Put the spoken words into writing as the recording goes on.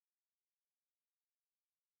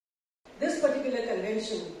particular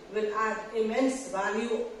convention will add immense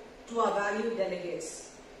value to our valued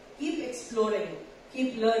delegates. Keep exploring,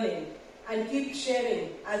 keep learning, and keep sharing,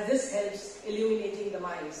 as this helps illuminating the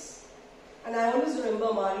minds. And I always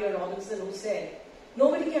remember Maria Robinson, who said,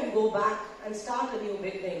 "Nobody can go back and start a new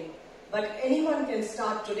beginning, but anyone can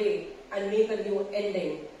start today and make a new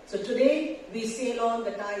ending." So today, we sail on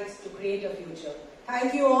the tides to create a future.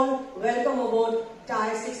 Thank you all. Welcome aboard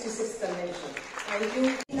TAAI 66th Convention. Thank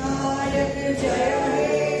you.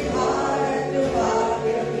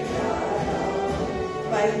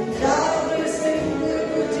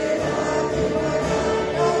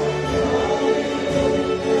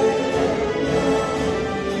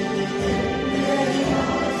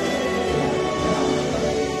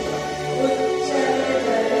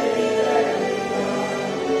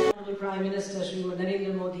 Prime Minister Shri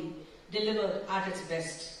Narendra Modi delivered at its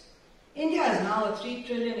best. India is now a 3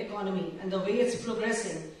 trillion economy, and the way it's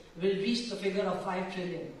progressing will reach the figure of 5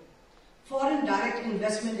 trillion. Foreign direct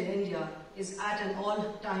investment in India is at an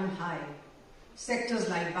all-time high. Sectors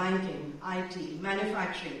like banking, IT,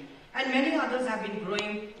 manufacturing, and many others have been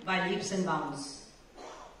growing by leaps and bounds.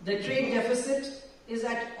 The trade deficit is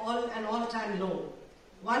at an all-time low.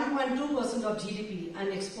 1.2% of GDP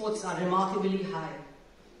and exports are remarkably high.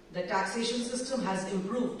 The taxation system has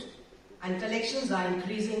improved and collections are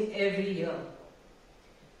increasing every year.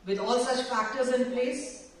 With all such factors in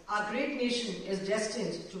place, our great nation is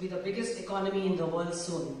destined to be the biggest economy in the world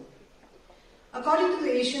soon. According to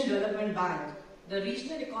the Asian Development Bank, the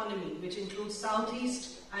regional economy, which includes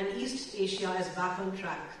Southeast and East Asia, is back on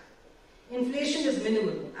track. Inflation is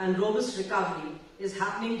minimal and robust recovery is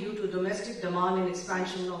happening due to domestic demand and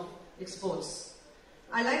expansion of exports.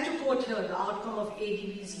 I like to quote here the outcome of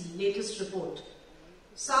ADB's latest report.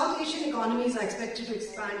 South Asian economies are expected to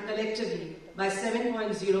expand collectively by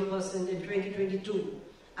 7.0% in 2022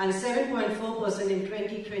 and 7.4% in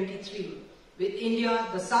 2023, with India,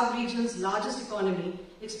 the sub-region's largest economy,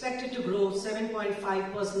 expected to grow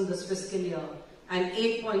 7.5% this fiscal year and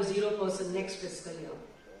 8.0% next fiscal year.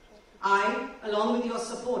 I, along with your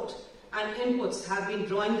support and inputs, have been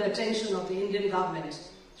drawing the attention of the Indian government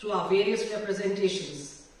through our various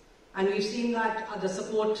representations. And we've seen that the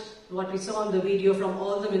support, what we saw in the video from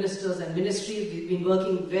all the ministers and ministries we've been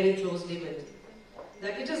working very closely with,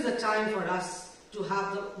 that it is the time for us to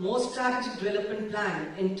have the most strategic development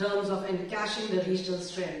plan in terms of encashing the regional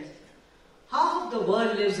strength. Half of the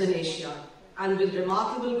world lives in Asia, and with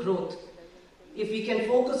remarkable growth, if we can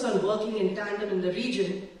focus on working in tandem in the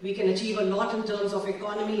region, we can achieve a lot in terms of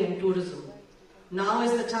economy and tourism. Now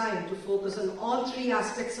is the time to focus on all three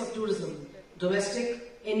aspects of tourism: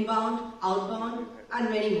 domestic, inbound, outbound, and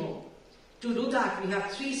many more. To do that, we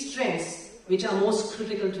have three strengths which are most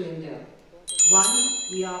critical to India. One,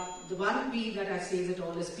 we are the one P that I says it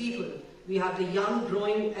all is people. We have the young,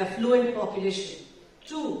 growing, affluent population.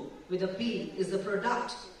 Two, with a P, is the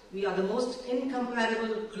product. We are the most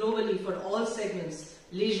incomparable globally for all segments: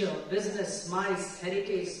 leisure, business, MICE,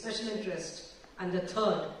 heritage, special interest. And the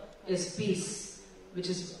third is peace, which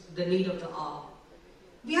is the need of the hour.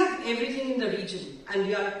 We have everything in the region, and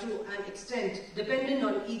we are to an extent dependent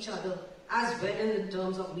on each other as well in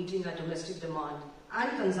terms of meeting our domestic demand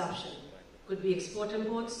and consumption. Could be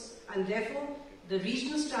export-imports, and therefore the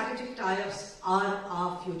regional strategic tie-ups are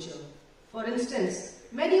our future. For instance,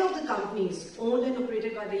 many of the companies owned and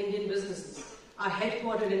operated by the Indian businesses are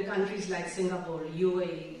headquartered in countries like Singapore,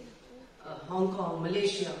 UAE, Hong Kong,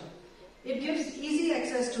 Malaysia. It gives easy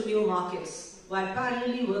access to new markets while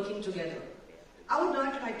parallelly working together. I would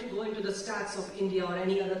not like to go into the stats of India or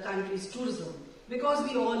any other country's tourism, because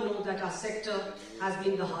we all know that our sector has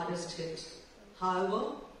been the hardest hit.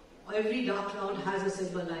 However, every dark cloud has a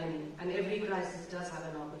silver lining, and every crisis does have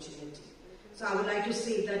an opportunity. So I would like to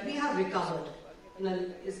say that we have recovered,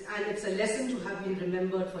 and it's a lesson to have been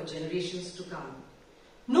remembered for generations to come.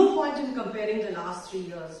 No point in comparing the last 3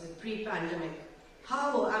 years with pre-pandemic.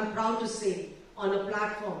 However, I'm proud to say on a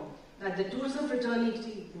platform that the tourism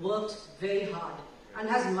fraternity worked very hard and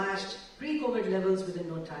has matched pre-COVID levels within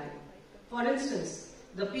no time. For instance,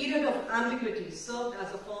 the period of ambiguity served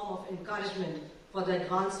as a form of encouragement for the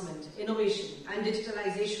advancement, innovation, and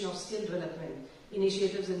digitalization of skill development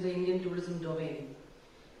initiatives in the Indian tourism domain.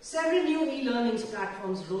 Several new e-learning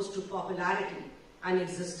platforms rose to popularity and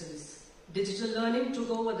existence. Digital learning took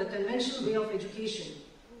over the conventional way of education.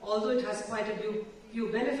 Although it has quite a few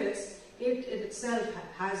benefits, it itself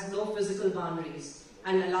has no physical boundaries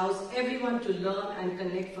and allows everyone to learn and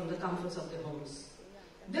connect from the comforts of their homes.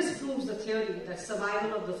 This proves clearly that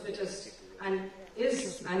survival of the fittest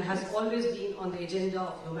is and has always been on the agenda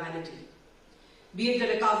of humanity. Be it the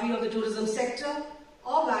recovery of the tourism sector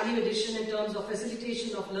or value addition in terms of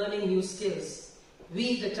facilitation of learning new skills.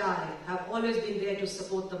 We, the TAAI, have always been there to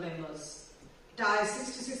support the members. TAAI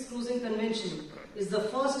 66 Cruising Convention is the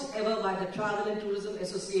first ever by the Travel and Tourism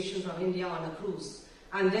Association from India on a cruise,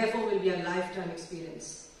 and therefore will be a lifetime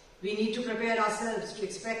experience. We need to prepare ourselves to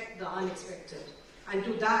expect the unexpected. And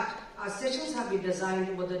to that, our sessions have been designed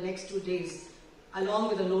over the next 2 days, along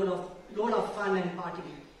with a load of fun and party.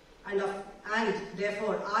 And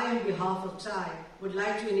therefore, I, on behalf of TAAI, would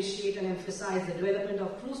like to initiate and emphasize the development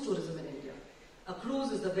of cruise tourism in India. A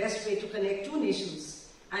cruise is the best way to connect two nations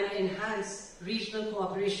and enhance regional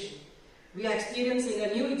cooperation. We are experiencing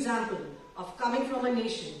a new example of coming from a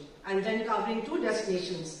nation and then covering two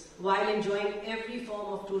destinations while enjoying every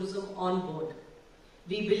form of tourism on board.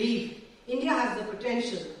 We believe India has the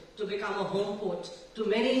potential to become a home port to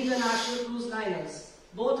many international cruise liners,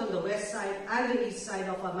 both on the west side and the east side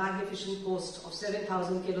of our magnificent coast of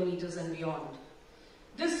 7,000 kilometers and beyond.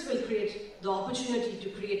 This will create the opportunity to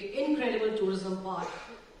create incredible tourism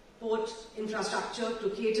port infrastructure to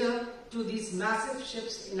cater to these massive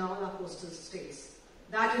ships in all our coastal states.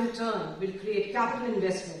 That in turn will create capital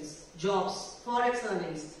investments, jobs, forex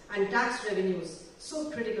earnings and tax revenues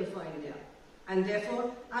so critical for India. And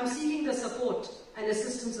therefore, I am seeking the support and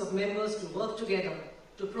assistance of members to work together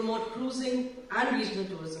to promote cruising and regional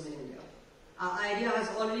tourism in India. Our idea has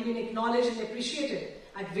already been acknowledged and appreciated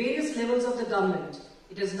at various levels of the government.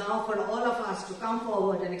 It is now for all of us to come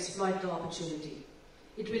forward and exploit the opportunity.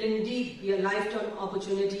 It will indeed be a lifetime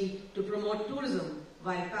opportunity to promote tourism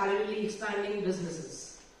while parallelly expanding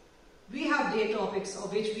businesses. We have day topics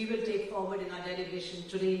of which we will take forward in our delegation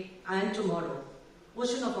today and tomorrow.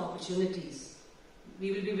 Ocean of opportunities.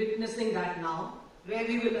 We will be witnessing that now, where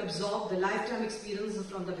we will absorb the lifetime experiences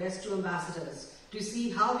from the best two ambassadors to see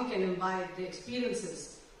how we can imbibe the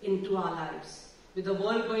experiences into our lives. With the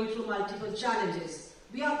world going through multiple challenges,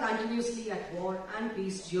 we are continuously at war and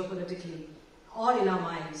peace geopolitically, or in our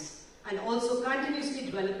minds, and also continuously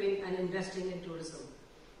developing and investing in tourism.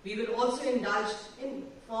 We will also indulge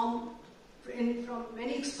from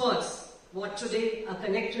many experts what today a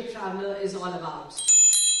connected traveler is all about.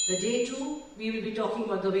 The day 2, we will be talking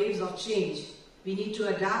about the waves of change. We need to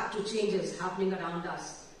adapt to changes happening around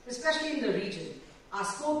us, especially in the region. Our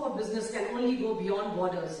scope of business can only go beyond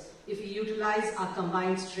borders if we utilize our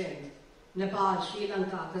combined strength. Nepal, Sri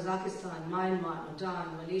Lanka, Kazakhstan, Myanmar,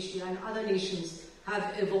 Bhutan, Malaysia and other nations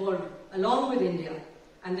have evolved along with India,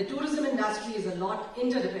 and the tourism industry is a lot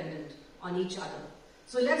interdependent on each other.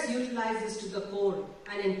 So let's utilize this to the core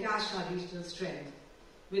and encash our regional strength.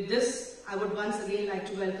 With this, I would once again like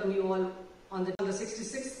to welcome you all on the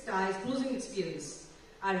 66th TAAI's cruising experience.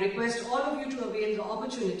 I request all of you to avail the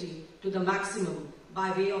opportunity to the maximum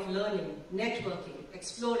by way of learning, networking,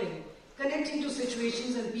 exploring, connecting to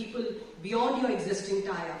situations and people beyond your existing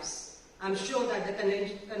tie-ups. I'm sure that the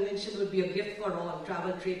convention would be a gift for all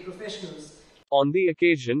travel trade professionals. On the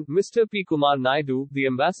occasion, Mr. P. Kumar Naidu, the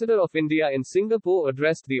ambassador of India in Singapore,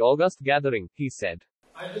 addressed the August gathering. He said,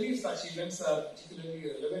 I believe such events are particularly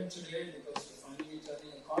relevant today because we're finally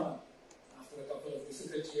turning a corner after a couple of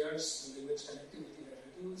difficult years during which connectivity had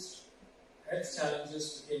reduced, health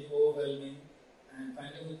challenges became overwhelming, and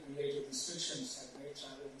pandemic-related restrictions have made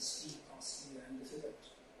travel steep, costly, and difficult.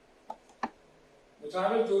 The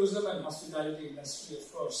travel, tourism, and hospitality industry,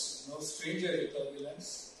 of course, is no stranger to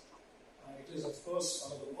turbulence. It is, of course,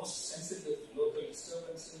 one of the most sensitive to local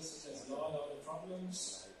disturbances such as law and order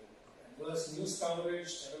problems, adverse news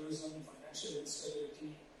coverage, terrorism, financial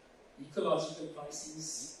instability, ecological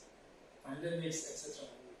crises, pandemics, etc.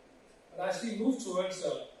 But as we move towards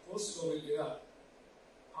a post-COVID era,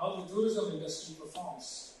 how the tourism industry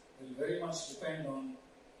performs will very much depend on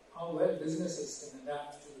how well businesses can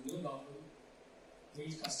adapt to the new normal,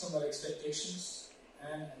 meet customer expectations,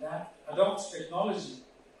 and adopt technology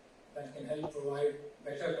that can help provide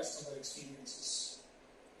better customer experiences.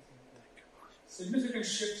 Significant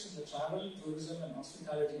shifts in the travel, tourism, and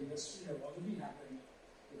hospitality industry have already happened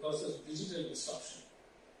because of digital disruption.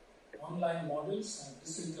 Online models have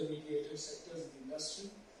disintermediated sectors of the industry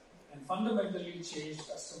and fundamentally changed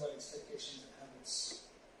customer expectations and habits.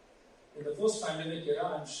 In the post-pandemic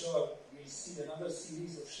era, I'm sure we'll see another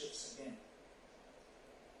series of shifts again.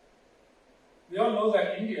 We all know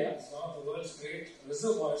that India is one of the world's great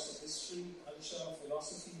reservoirs of history, culture,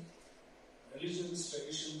 philosophy, religions,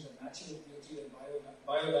 traditions, and natural beauty and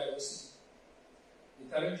biodiversity. We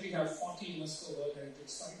currently have 40 UNESCO World Heritage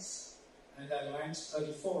Sites and are ranked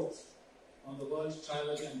 34th on the World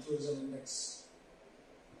Travel and Tourism Index.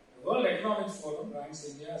 The World Economic Forum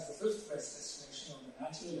ranks India as the 5th best destination on the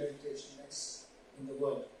Natural Heritage Index in the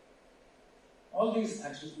world. All these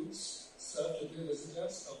attributes serve to give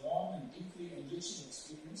visitors a warm and deeply enriching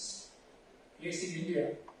experience, placing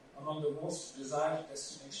India among the most desired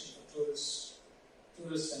destinations for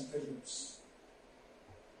tourists and pilgrims.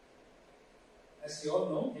 As we all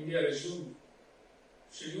know, India resumed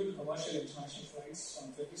scheduled commercial international flights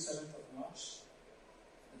on 27th of March.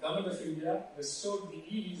 The Government of India restored the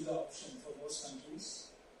e-visa option for most countries,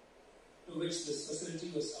 to which this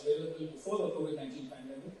facility was available before the COVID-19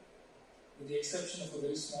 pandemic, with the exception of a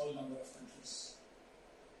very small number of countries.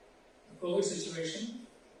 The COVID situation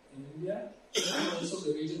in India and also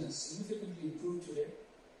the region has significantly improved today,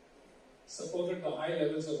 supported by high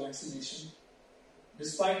levels of vaccination,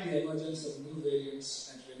 despite the emergence of new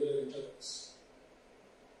variants at regular intervals.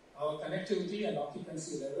 Our connectivity and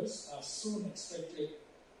occupancy levels are soon expected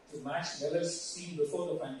to match levels seen before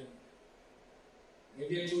the pandemic. The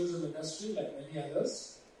Indian tourism industry, like many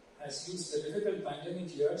others, has used the difficult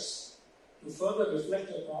pandemic years to further reflect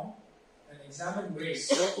upon and examine ways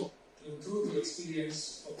to improve the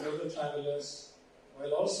experience of global travelers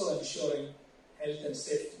while also ensuring health and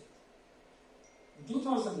safety. In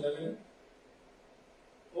 2011,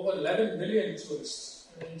 over 11 million tourists,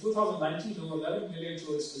 in 2019, over 11 million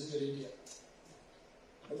tourists visited India.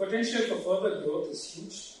 The potential for further growth is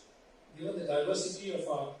huge, given the diversity of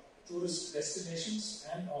our tourist destinations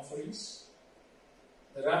and offerings,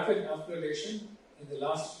 the rapid upgradation in the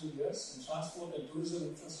last few years in transport and tourism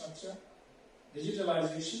infrastructure,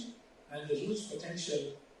 digitalization, and the huge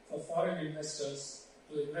potential for foreign investors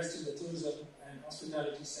to invest in the tourism and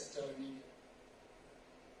hospitality sector in India.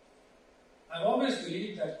 I've always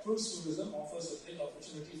believed that cruise tourism offers a big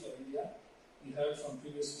opportunity for India. We heard from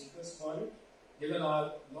previous speakers about it, given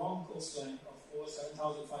our long coastline of over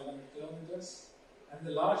 7,500 kilometers and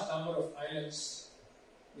the large number of islands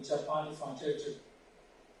which are part of our territory.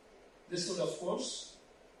 This would, of course,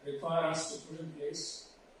 require us to put in place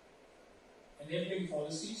enabling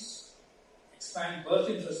policies, expand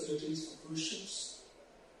berthing facilities for cruise ships,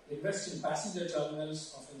 invest in passenger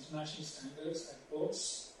terminals of international standards at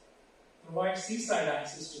ports, provide seaside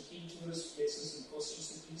access to key tourist places in coastal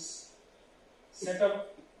cities, set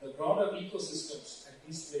up the broader ecosystems at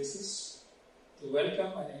these places to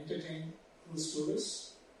welcome and entertain cruise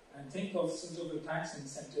tourists, and think of suitable tax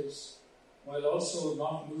incentives while also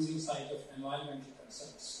not losing sight of environmental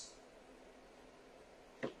concerns.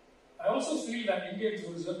 I also feel that Indian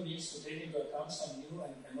tourism needs to take into account some new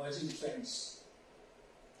and emerging trends.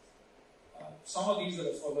 Some of these are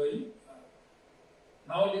the following.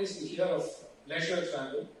 Nowadays we hear of leisure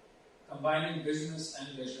travel, combining business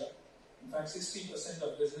and leisure. In fact, 60%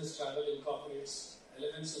 of business travel incorporates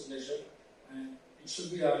elements of leisure, and it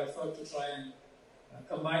should be our effort to try and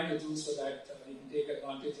combine the two so that we can take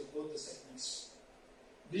advantage of both the segments.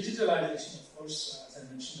 Digitalization, of course, as I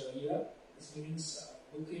mentioned earlier, this means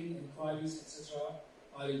booking, inquiries, etc.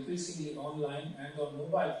 are increasingly online and on mobile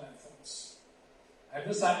platforms.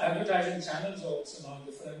 Advertising channels are also now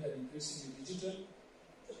different and increasingly digital.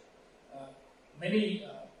 Many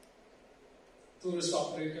tourist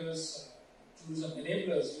operators, tourism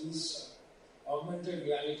enablers use augmented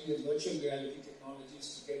reality and virtual reality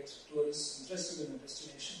technologies to get tourists interested in a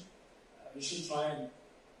destination. We should try and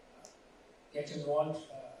get involved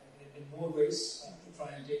in more ways to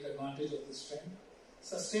try and take advantage of this trend.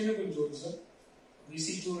 Sustainable tourism. We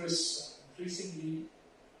see tourists increasingly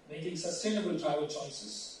making sustainable travel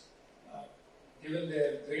choices, given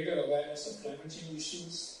their greater awareness of climate change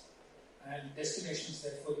issues, and destinations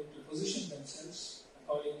therefore need to position themselves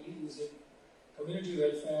accordingly using community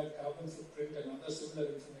welfare, carbon footprint, and other similar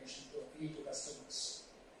information to appeal to customers.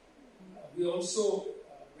 We also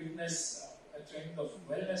witness a trend of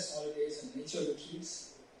wellness holidays and nature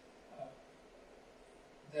retreats.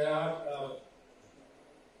 There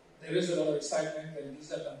is a lot of excitement when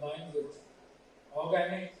these are combined with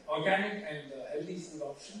organic and healthy food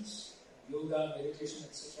options, yoga, meditation,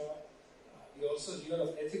 etc. We also hear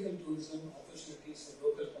of ethical tourism, opportunities for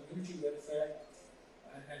local community welfare,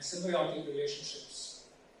 and symbiotic relationships.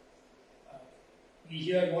 We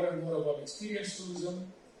hear more and more about experience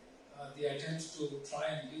tourism, the attempt to try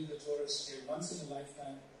and give the tourist a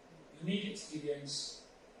once-in-a-lifetime unique experience,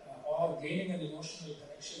 or gaining an emotional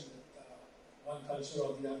connection with one culture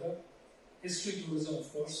or the other. History tourism,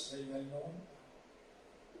 of course, very well known.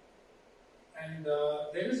 And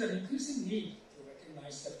there is an increasing need to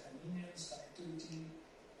recognize that convenience, connectivity,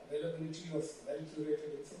 availability of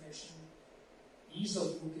well-curated information, ease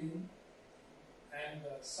of booking, and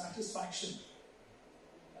satisfaction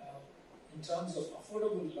in terms of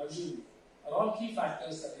affordable luxury are all key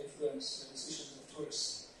factors that influence the decisions of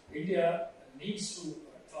tourists. India needs to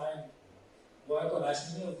try and work on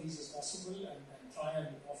as many of these as possible and try and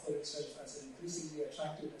offer itself as an increasingly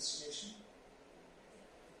attractive destination.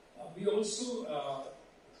 We also,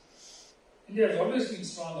 India has always been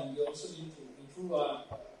strong, and we also need to improve our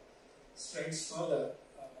strengths further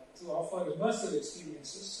to offer immersive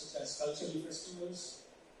experiences such as cultural festivals,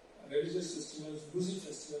 religious festivals, music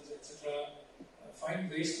festivals, etc.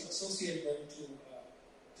 Find ways to associate them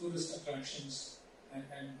to tourist attractions and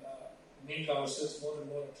make ourselves more and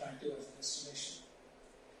more attractive as a destination.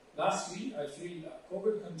 Lastly, I feel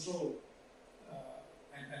COVID control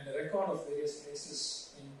and the record of various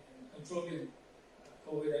places in controlling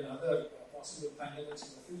COVID and other possible pandemics in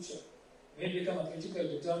the future may become a critical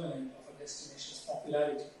determinant of a destination's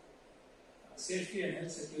popularity. Safety and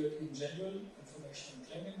health security in general, information and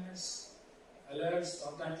cleanliness, alerts,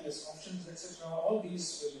 contactless options, etc. All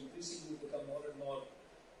these will increasingly become more and more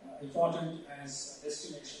important as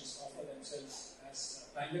destinations offer themselves as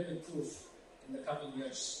pandemic-proof in the coming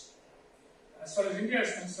years. As far as India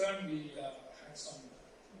is concerned, we have some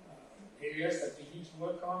areas that we need to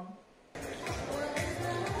work on.